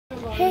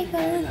Hey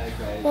guys,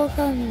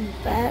 welcome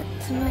back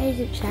to my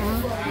YouTube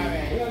channel.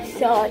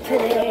 So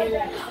today,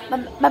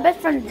 my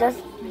best friend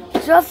just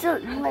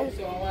like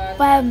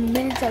 5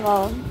 minutes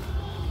ago.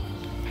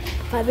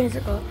 5 minutes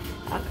ago.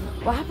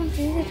 What happened to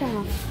YouTube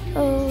channel?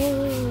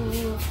 Oh,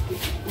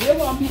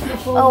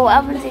 what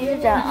happened to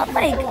YouTube channel? I'm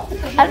like,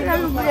 I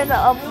don't know if to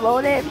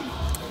upload it.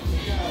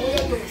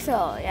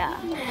 So yeah,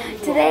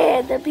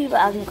 today the people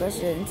asking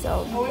questions.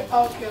 So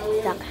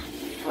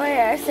before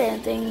I say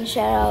anything,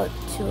 shout out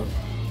to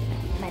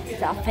my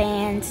TikTok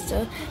fans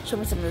to show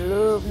me some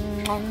love.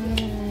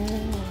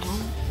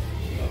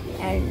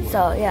 And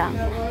so yeah,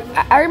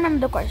 I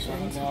remember the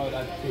questions.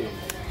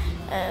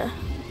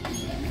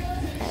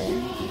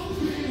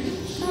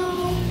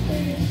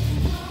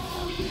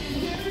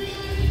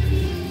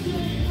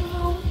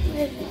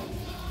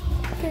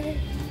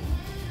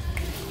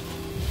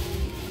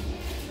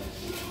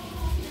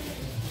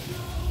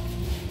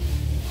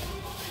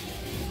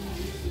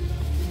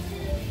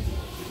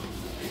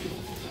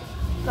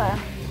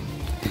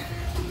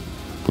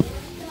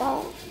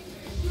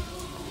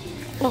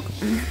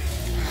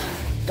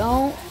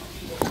 Don't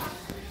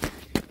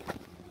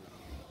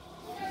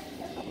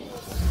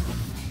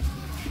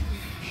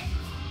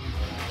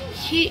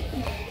he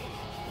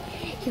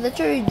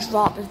literally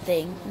dropped the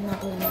thing. I'm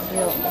not doing a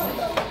real.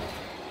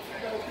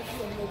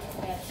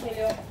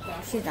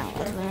 She's not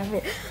watching my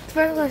video. The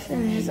first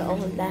question is how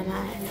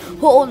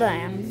old I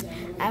am.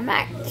 I'm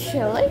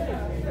actually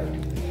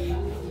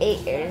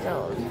 8 years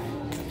old.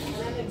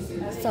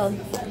 So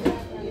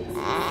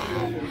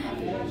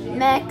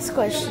next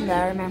question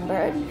that I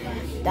remembered,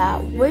 how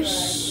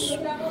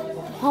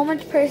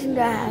much person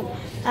do I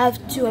have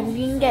two? I'm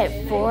gonna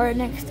get 4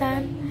 next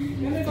time.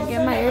 I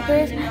get my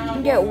earpiece. I'm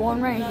gonna get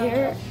 1 right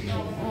here.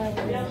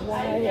 1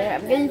 right here.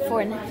 I'm getting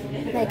 4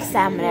 next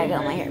time when I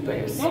got my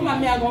earpiece. So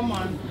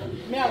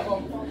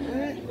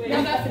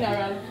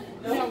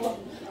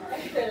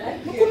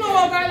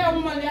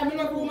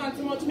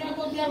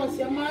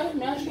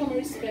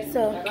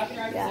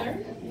yeah.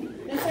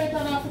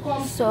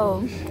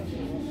 So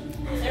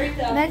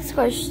next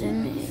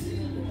question.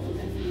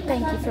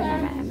 Thank you for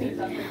reminding me.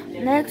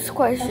 Next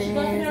question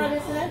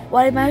is,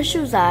 what are my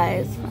shoe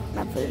size?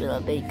 My foot is a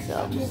little big,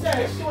 so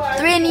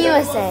 3 in the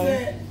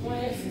USA.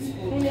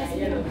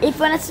 If you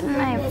want to see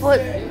my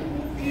foot,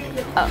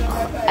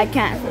 I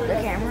can't flip the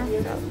camera.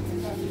 So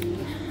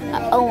I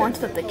don't want to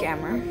flip the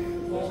camera.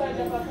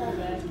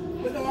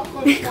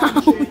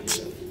 Ouch.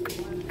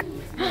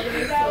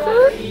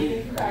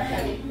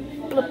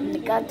 Flip the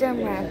goddamn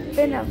man.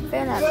 Finna.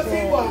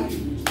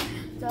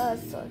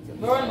 That's such a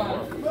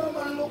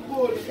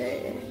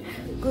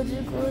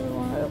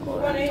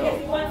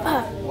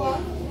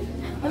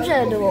I'm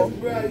trying to do it.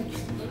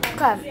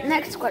 Okay,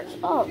 next question.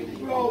 Oh.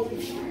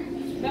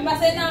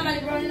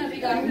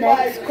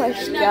 Next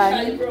question.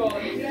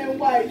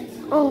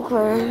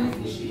 Okay.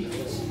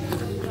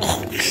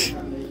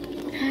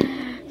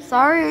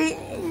 Sorry.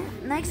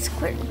 Next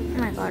question. Oh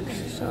my god, this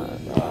is so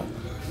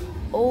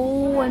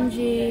OMG.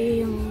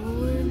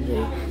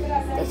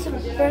 That's a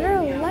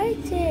better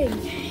lighting.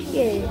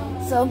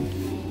 Yeah, so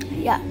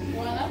yeah.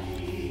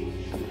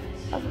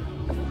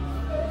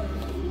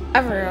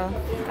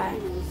 Okay.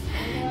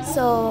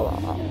 So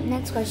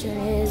next question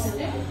is,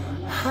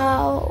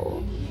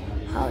 how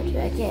do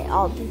I get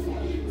all these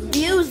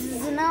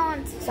views now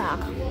on TikTok?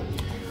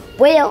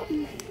 Well,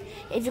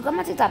 if you go on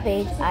my TikTok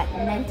page at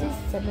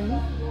 97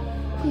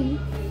 Queen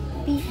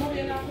B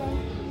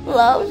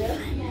Love,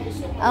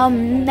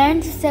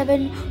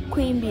 97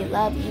 Queen B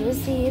Love, you will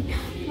see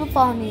people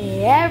follow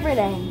me every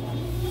day.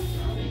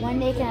 One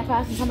day can I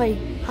pass and somebody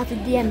have to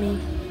DM me?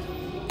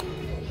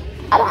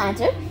 I don't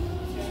answer.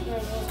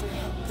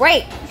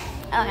 Great,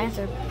 I don't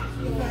answer.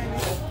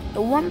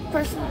 The one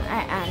person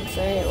I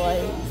answered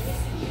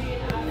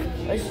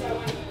was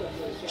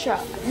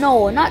Charlie.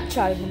 No, not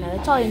Charlie.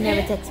 Charlie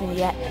never texted me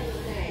yet.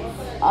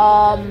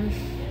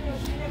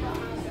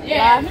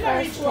 Last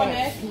first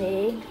text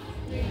me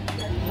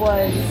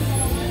was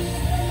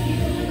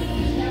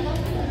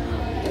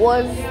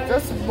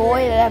this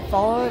boy that I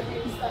followed.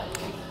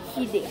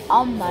 He did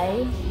on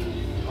my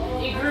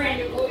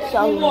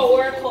so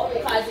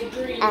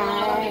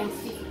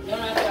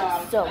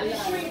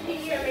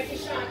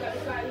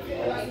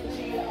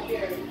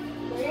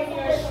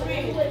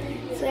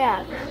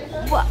yeah,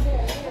 what?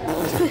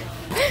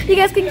 You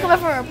guys can come up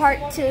for a part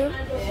 2.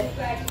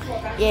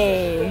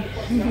 Yay.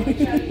 You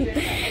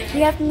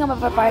guys can come up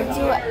for part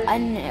 2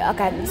 and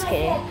okay, I'm just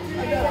kidding.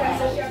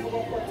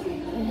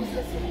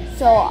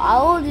 So I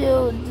will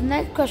do the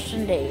next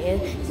question today.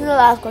 This is the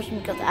last question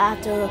because I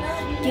have to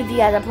give you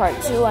guys a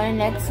part 2 on the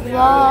next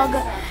vlog.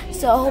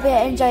 So I hope you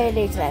enjoy your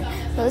day today.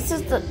 So this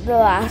is the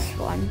last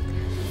one.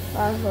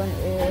 Last one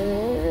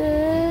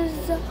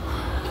is,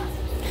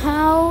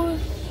 how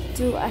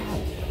do I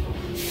have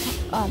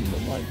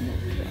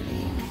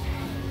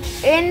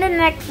in the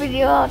next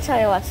video I'll tell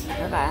you what's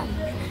in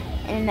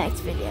the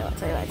next video I'll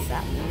tell you what's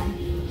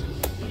happening.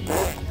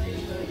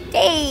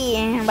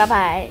 Hey, bye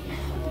bye.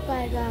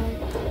 Bye guys.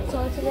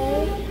 So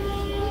today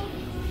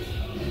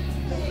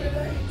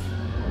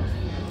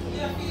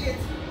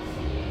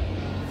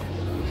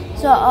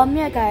So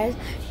yeah guys,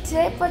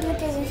 today for the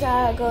kissing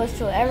shout out goes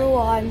to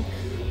everyone.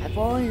 My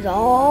phone is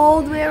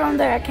all the way around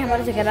there. I can't wait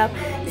to take it up.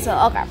 So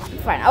okay,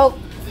 fine. Oh.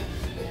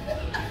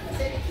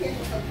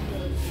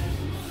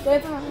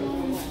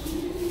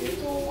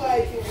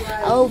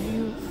 Oh,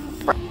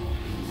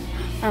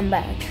 I'm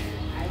back.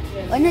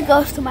 When it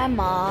goes to my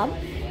mom,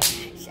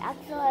 she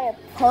actually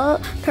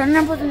turn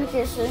on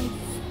notifications,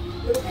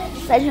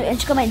 and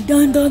she comment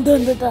dun dun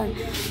dun dun dun.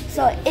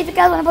 So if you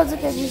guys want to post a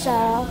kissing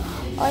shout out,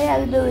 all you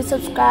have to do is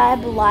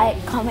subscribe,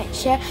 like, comment,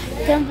 share,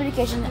 turn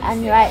notifications,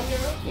 and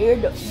you're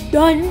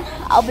done.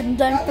 I'll be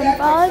done from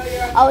college.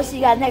 I will see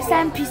you guys next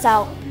time. Peace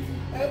out.